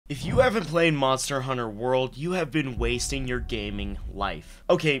If you haven't played Monster Hunter World, you have been wasting your gaming life.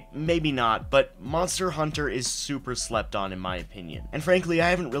 Okay, maybe not, but Monster Hunter is super slept on in my opinion. And frankly, I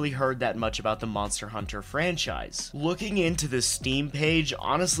haven't really heard that much about the Monster Hunter franchise. Looking into the Steam page,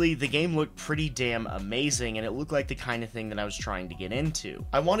 honestly, the game looked pretty damn amazing, and it looked like the kind of thing that I was trying to get into.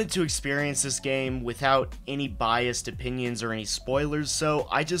 I wanted to experience this game without any biased opinions or any spoilers, so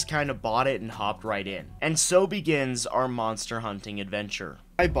I just kind of bought it and hopped right in. And so begins our monster hunting adventure.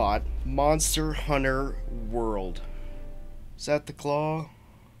 I bought Monster Hunter World. Is that the claw?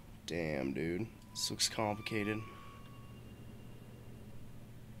 Damn, dude. This looks complicated.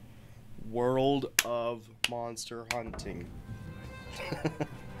 World of Monster Hunting.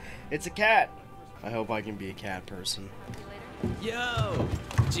 It's a cat. I hope I can be a cat person. Yo,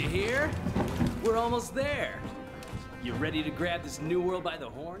 did you hear? We're almost there. You ready to grab this new world by the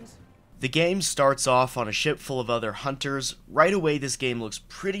horns? The game starts off on a ship full of other hunters. Right away, this game looks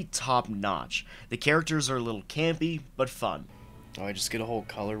pretty top-notch. The characters are a little campy, but fun. Oh, I just get a whole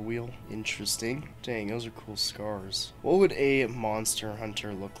color wheel? Interesting. Dang, those are cool scars. What would a monster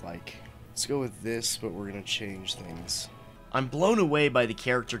hunter look like? Let's go with this, but we're gonna change things. I'm blown away by the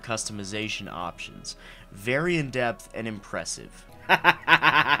character customization options. Very in-depth and impressive.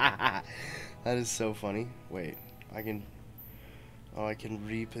 That is so funny. Wait, I can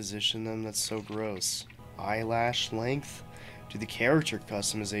reposition them. That's so gross. Eyelash length? Dude, the character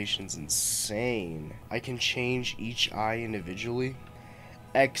customization's insane. I can change each eye individually.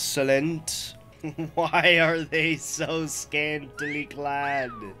 Excellent. Why are they so scantily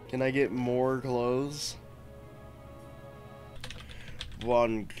clad? Can I get more clothes?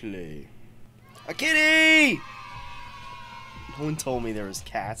 VonClayton. A kitty! No one told me there was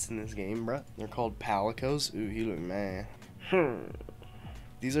cats in this game, bruh. They're called palicos. Ooh, he look mad.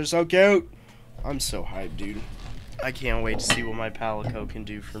 These are so cute. I'm so hyped, dude. I can't wait to see what my palico can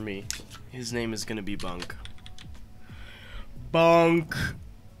do for me. His name is gonna be Bunk. Bunk!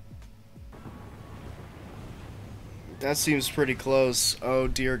 That seems pretty close. Oh,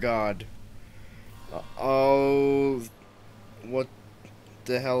 dear God. Oh, what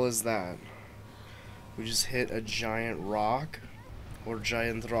the hell is that? We just hit a giant rock? Or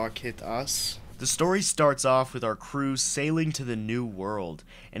giant rock hit us? The story starts off with our crew sailing to the new world,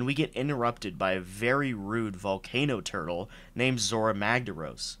 and we get interrupted by a very rude volcano turtle named Zorah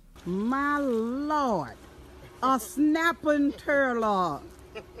Magdaros. My lord, a snapping turtle.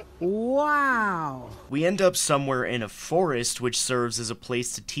 Wow. We end up somewhere in a forest, which serves as a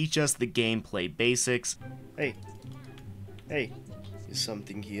place to teach us the gameplay basics. Hey, is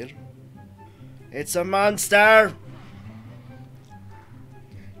something here? It's a monster!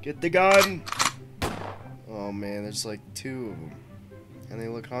 Get the gun! Oh man, there's like 2 of them. And they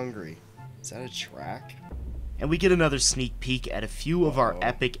look hungry. Is that a track? And we get another sneak peek at a few of our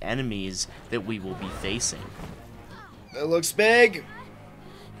epic enemies that we will be facing. It looks big!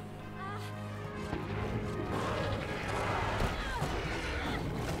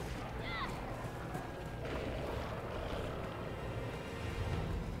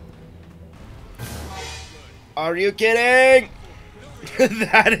 Are you kidding?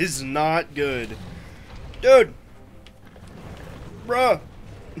 That is not good. Dude! Bruh!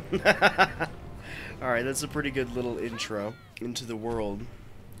 Alright, that's a pretty good little intro into the world.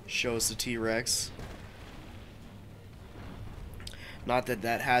 Show us the T-Rex. Not that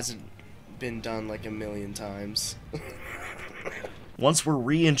that hasn't been done like a million times. Once we're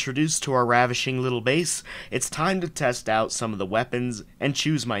reintroduced to our ravishing little base, it's time to test out some of the weapons and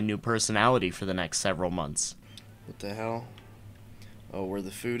choose my new personality for the next several months. What the hell? Oh, where the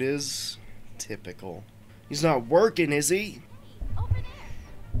food is? Typical. He's not working, is he?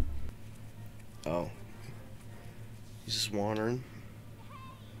 Oh. He's just wandering.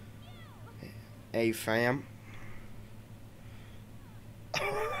 Hey, fam.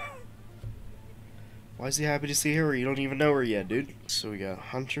 Why is he happy to see her? You don't even know her yet, dude. So we got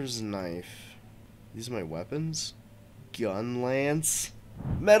Hunter's Knife. These are my weapons? Gun Lance?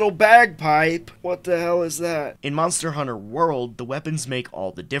 Metal bagpipe? What the hell is that? In Monster Hunter World, the weapons make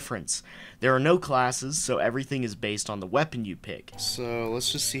all the difference. There are no classes, so everything is based on the weapon you pick. So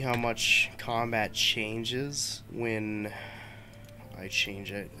let's just see how much combat changes when I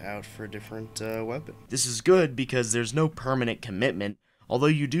change it out for a different weapon. This is good because there's no permanent commitment, although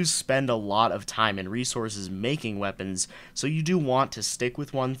you do spend a lot of time and resources making weapons, so you do want to stick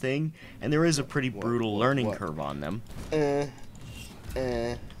with one thing, and there is a pretty brutal learning curve on them.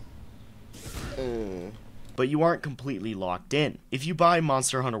 but you aren't completely locked in. If you buy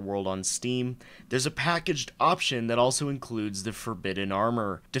Monster Hunter World on Steam, there's a packaged option that also includes the Forbidden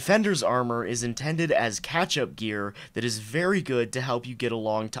Armor. Defender's Armor is intended as catch-up gear that is very good to help you get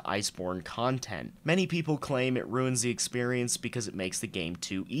along to Iceborne content. Many people claim it ruins the experience because it makes the game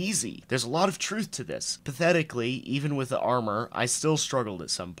too easy. There's a lot of truth to this. Pathetically, even with the armor, I still struggled at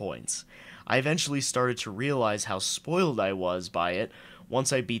some points. I eventually started to realize how spoiled I was by it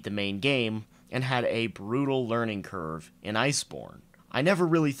once I beat the main game and had a brutal learning curve in Iceborne. I never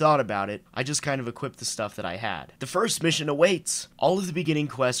really thought about it, I just kind of equipped the stuff that I had. The first mission awaits! All of the beginning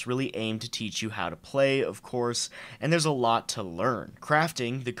quests really aim to teach you how to play, of course, and there's a lot to learn.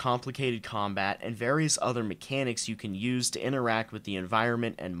 Crafting, the complicated combat, and various other mechanics you can use to interact with the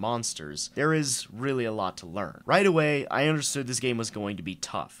environment and monsters. There is really a lot to learn. Right away, I understood this game was going to be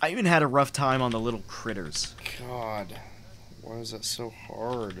tough. I even had a rough time on the little critters. God, why is that so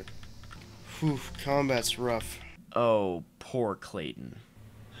hard? Whew, combat's rough. Oh, poor Clayton.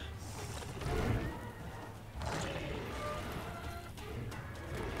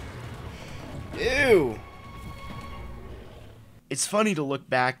 Ew! It's funny to look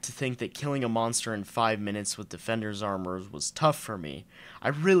back to think that killing a monster in 5 minutes with Defender's Armor was tough for me. I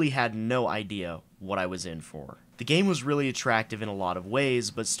really had no idea what I was in for. The game was really attractive in a lot of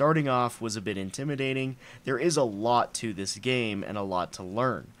ways, but starting off was a bit intimidating. There is a lot to this game and a lot to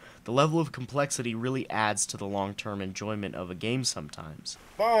learn. The level of complexity really adds to the long-term enjoyment of a game sometimes.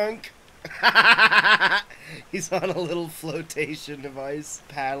 Bonk! He's on a little flotation device,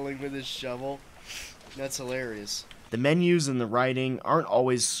 paddling with his shovel. That's hilarious. The menus and the writing aren't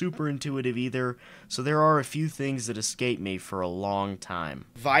always super intuitive either, so there are a few things that escape me for a long time.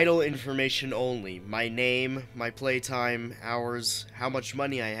 Vital information only. My name, my playtime, hours, how much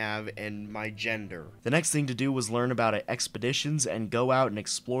money I have, and my gender. The next thing to do was learn about expeditions and go out and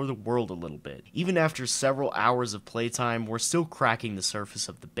explore the world a little bit. Even after several hours of playtime, we're still cracking the surface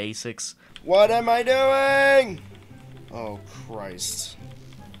of the basics. What am I doing? Oh, Christ.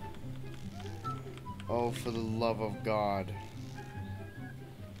 Oh, for the love of God.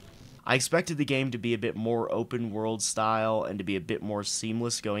 I expected the game to be a bit more open world style and to be a bit more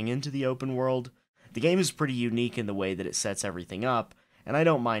seamless going into the open world. The game is pretty unique in the way that it sets everything up, and I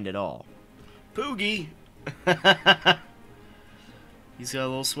don't mind at all. Poogie! He's got a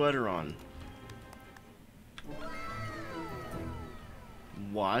little sweater on.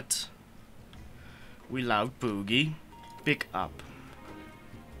 What? We love Poogie. Pick up.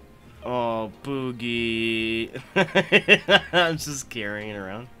 Oh, Boogie. I'm just carrying it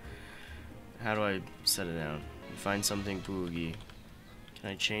around. How do I set it down? Find something Boogie. Can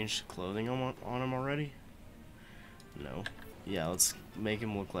I change clothing on him already? No. Yeah, let's make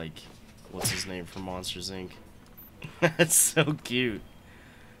him look like, what's his name from Monsters, Inc. That's so cute.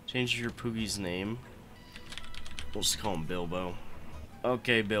 Change your Poogie's name. We'll just call him Bilbo.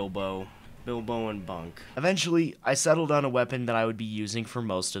 Okay, Bilbo. Bilbo and Bunk. Eventually, I settled on a weapon that I would be using for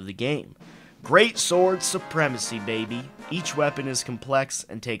most of the game. Great sword supremacy, baby. Each weapon is complex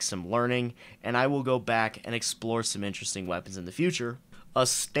and takes some learning, and I will go back and explore some interesting weapons in the future. A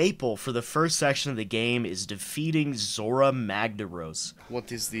staple for the first section of the game is defeating Zorah Magdaros.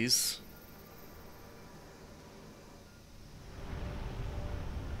 What is this?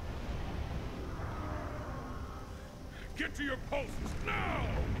 Get to your posts now!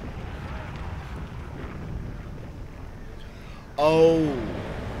 Oh.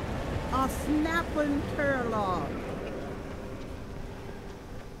 A snapping turlock.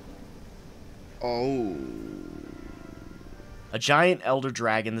 Oh. A giant elder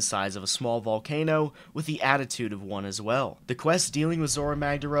dragon the size of a small volcano with the attitude of one as well. The quests dealing with Zorah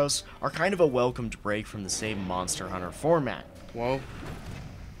Magdaros are kind of a welcomed break from the same Monster Hunter format. Whoa.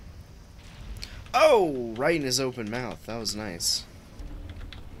 Oh, right in his open mouth. That was nice.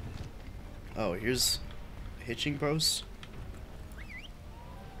 Oh, here's a hitching post.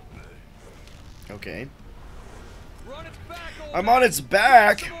 Okay. I'm on its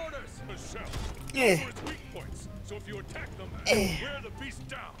back. Yeah.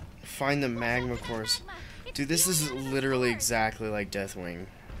 Find the magma cores. Dude, this is literally exactly like Deathwing.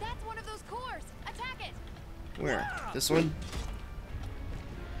 That's one of those cores. Attack it. Where? This one?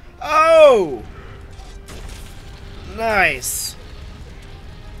 Oh! Nice.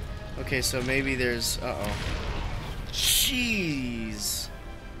 Okay, so maybe there's... Uh-oh. Jeez.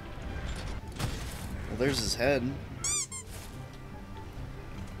 Well, there's his head.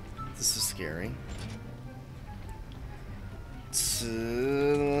 This is scary.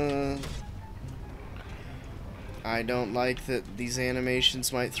 I don't like that these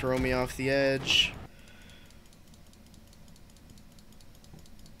animations might throw me off the edge.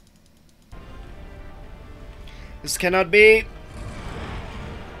 This cannot be.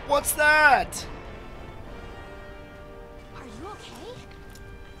 What's that? Are you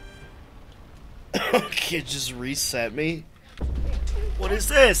okay? Okay, it just reset me. What is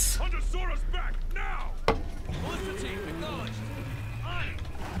this? Under Zorah's back now! Ballista team, acknowledged. On it.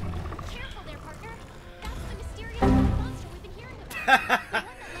 Careful there, partner. That's the mysterious monster we've been hearing about. The one that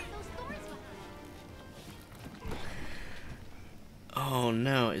left those thorns behind. Oh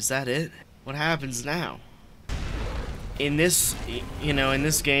no, is that it? What happens now? In this, in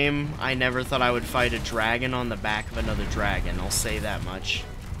this game, I never thought I would fight a dragon on the back of another dragon. I'll say that much.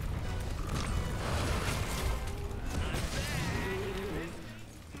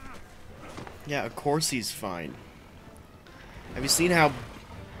 Yeah, of course he's fine. Have you seen how...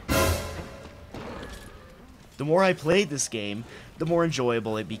 The more I played this game, the more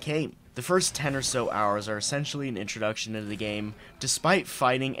enjoyable it became. The first 10 or so hours are essentially an introduction into the game, despite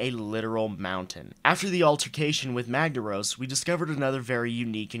fighting a literal mountain. After the altercation with Magdaros, we discovered another very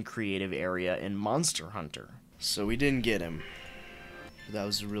unique and creative area in Monster Hunter. So we didn't get him. That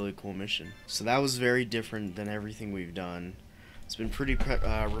was a really cool mission. So that was very different than everything we've done. It's been pretty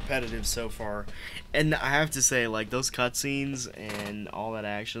repetitive so far. And I have to say, like, those cutscenes and all that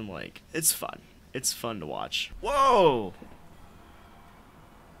action, like, it's fun. It's fun to watch. Whoa!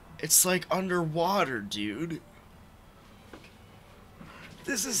 It's like underwater, dude.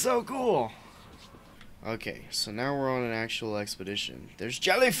 This is so cool. Okay, so now we're on an actual expedition. There's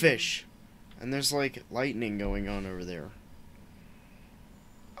jellyfish! And there's like lightning going on over there.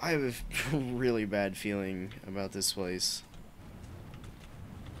 I have a really bad feeling about this place.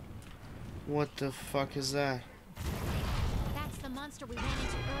 What the fuck is that? That's the monster we ran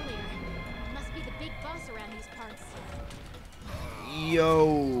into earlier. Must be the big boss around these parts.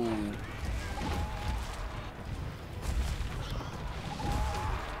 Yo.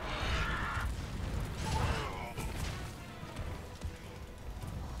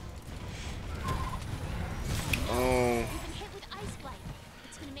 Oh. Hit with ice blight.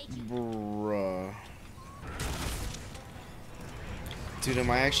 It's gonna make you. Bruh. Dude, am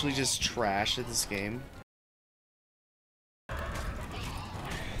I actually just trash at this game?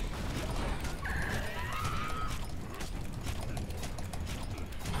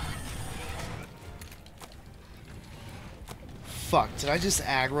 Fuck, did I just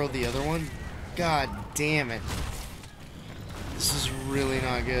aggro the other one? God damn it. This is really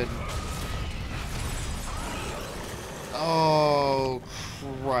not good. Oh,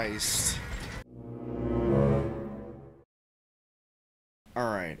 Christ.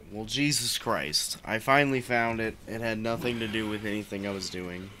 Alright, well, Jesus Christ. I finally found it. It had nothing to do with anything I was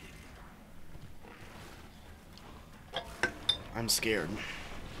doing. I'm scared.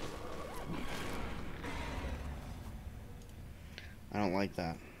 I don't like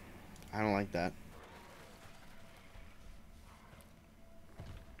that. I don't like that.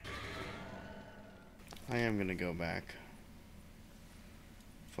 I am gonna go back.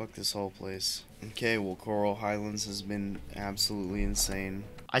 Fuck this whole place. Okay, well, Coral Highlands has been absolutely insane.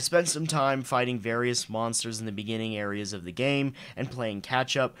 I spent some time fighting various monsters in the beginning areas of the game, and playing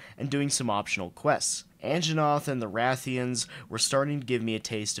catch-up, and doing some optional quests. Anjanath and the Rathians were starting to give me a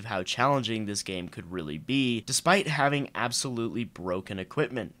taste of how challenging this game could really be, despite having absolutely broken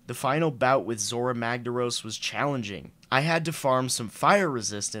equipment. The final bout with Zorah Magdaros was challenging. I had to farm some fire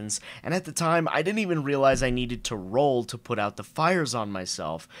resistance, and at the time I didn't even realize I needed to roll to put out the fires on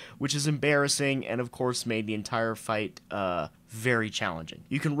myself, which is embarrassing and of course made the entire fight, very challenging.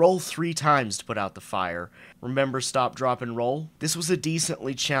 You can roll 3 times to put out the fire. Remember stop, drop, and roll? This was a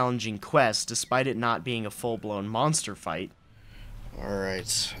decently challenging quest, despite it not being a full-blown monster fight.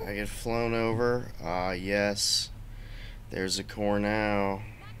 Alright, I get flown over. Ah, yes. There's a core now.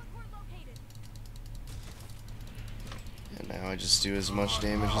 And now I just do as much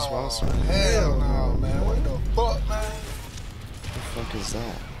damage as possible. Hell no, man. What the fuck, man? What the fuck is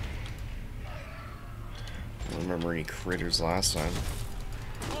that? I don't remember any critters last time.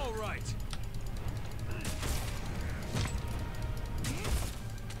 All right.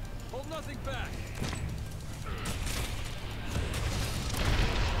 Hold nothing back.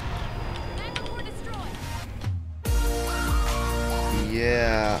 Magma destroyed.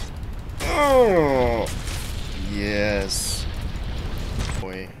 Yeah. Oh. Yes.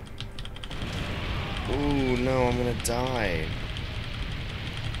 Boy. Ooh, no, I'm gonna die.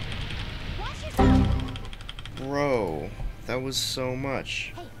 Watch yourself. Bro, that was so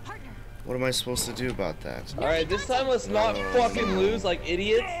much. Hey, partner. What am I supposed to do about that? Alright, this time let's not fucking lose like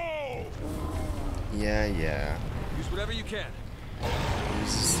idiots. Yeah. Use whatever you can.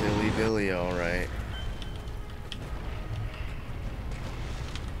 He's a silly Billy, alright.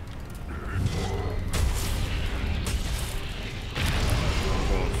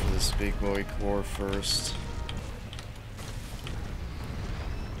 big boy core first.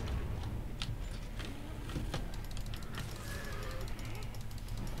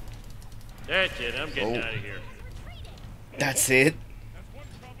 That's it, I'm getting out of here. That's it?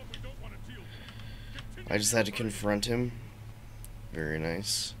 I just had to confront him. Very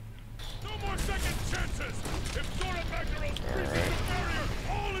nice. No more second chances! If Zorah Magdaros breaches the barrier,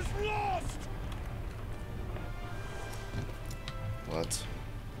 all is lost! What?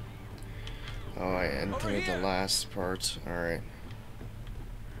 Oh, I entered the last part. Alright.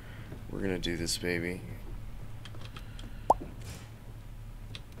 We're gonna do this, baby.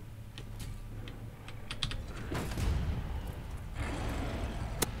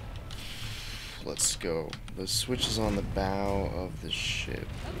 Let's go. The switch is on the bow of the ship.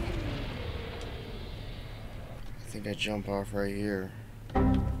 I think I jump off right here.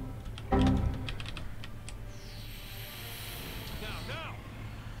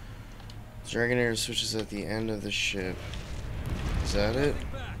 Dragonair switches at the end of the ship. Is that it?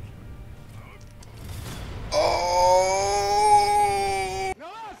 Oh!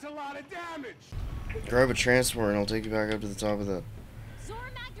 Now that's a lot of damage! Grab a transport and I'll take you back up to the top of the... Zorah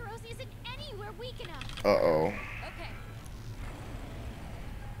Magdaros isn't anywhere weak enough. Uh-oh. Okay.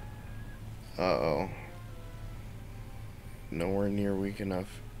 Uh-oh. Nowhere near weak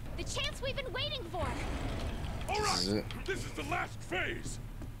enough. The chance we've been waiting for. This is it. This is the last phase!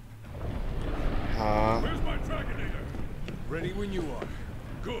 Huh? Where's my Dragonator? Ready when you are.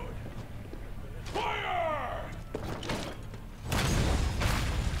 Good. Fire!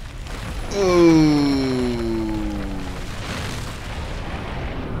 Ooh.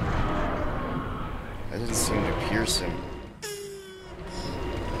 That didn't seem to pierce him.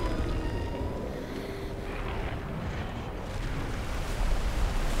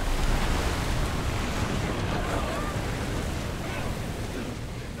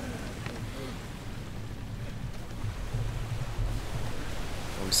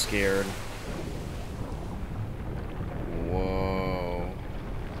 I'm scared. Whoa.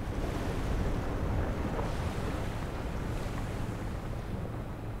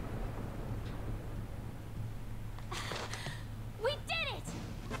 We did it!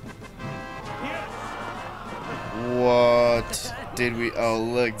 What did we? Oh,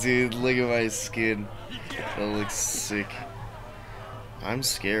 look, dude. Look at my skin. That looks sick. I'm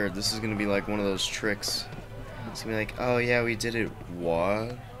scared. This is gonna be like one of those tricks. It's gonna be like, oh yeah, we did it.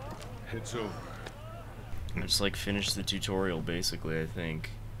 What? It's over. I just like finished the tutorial basically, I think.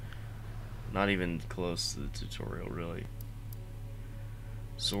 Not even close to the tutorial, really.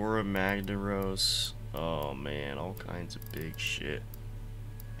 Zorah Magdaros. Oh man, all kinds of big shit.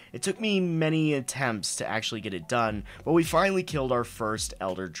 It took me many attempts to actually get it done, but we finally killed our first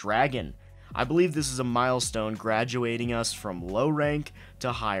Elder Dragon. I believe this is a milestone graduating us from low rank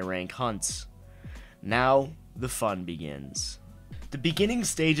to high rank hunts. Now, the fun begins. The beginning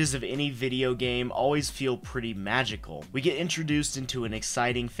stages of any video game always feel pretty magical. We get introduced into an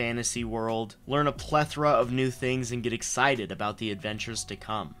exciting fantasy world, learn a plethora of new things, and get excited about the adventures to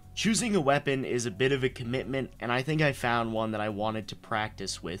come. Choosing a weapon is a bit of a commitment, and I think I found one that I wanted to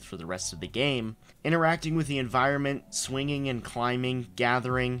practice with for the rest of the game. Interacting with the environment, swinging and climbing,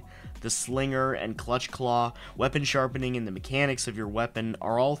 gathering, the slinger and clutch claw, weapon sharpening, and the mechanics of your weapon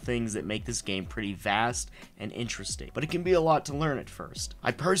are all things that make this game pretty vast and interesting, but it can be a lot to learn at first.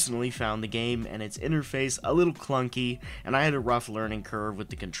 I personally found the game and its interface a little clunky, and I had a rough learning curve with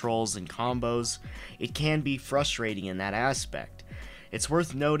the controls and combos. It can be frustrating in that aspect. It's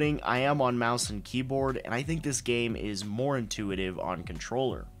worth noting I am on mouse and keyboard, and I think this game is more intuitive on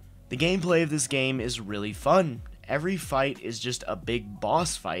controller. The gameplay of this game is really fun. Every fight is just a big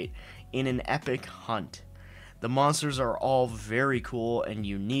boss fight in an epic hunt. The monsters are all very cool and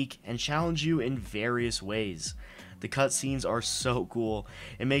unique and challenge you in various ways. The cutscenes are so cool.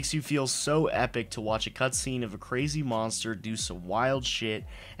 It makes you feel so epic to watch a cutscene of a crazy monster do some wild shit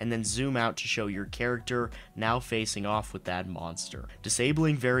and then zoom out to show your character now facing off with that monster.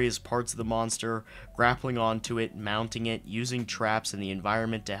 Disabling various parts of the monster, grappling onto it, mounting it, using traps in the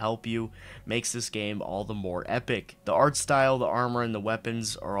environment to help you makes this game all the more epic. The art style, the armor, and the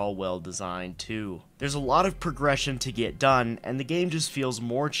weapons are all well designed too. There's a lot of progression to get done, and the game just feels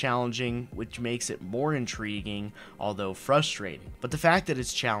more challenging, which makes it more intriguing, although frustrating. But the fact that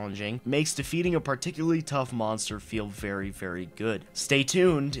it's challenging makes defeating a particularly tough monster feel very, very good. Stay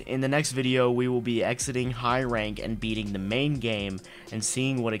tuned, in the next video we will be exiting high rank and beating the main game, and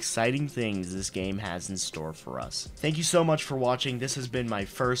seeing what exciting things this game has in store for us. Thank you so much for watching. This has been my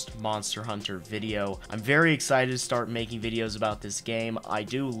first Monster Hunter video. I'm very excited to start making videos about this game. I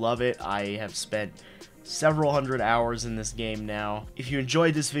do love it. I have spent several hundred hours in this game now. If you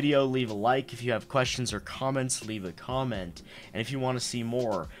enjoyed this video, leave a like. If you have questions or comments, leave a comment. And if you want to see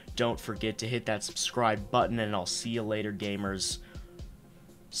more, don't forget to hit that subscribe button, and I'll see you later, gamers.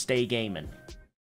 Stay gaming.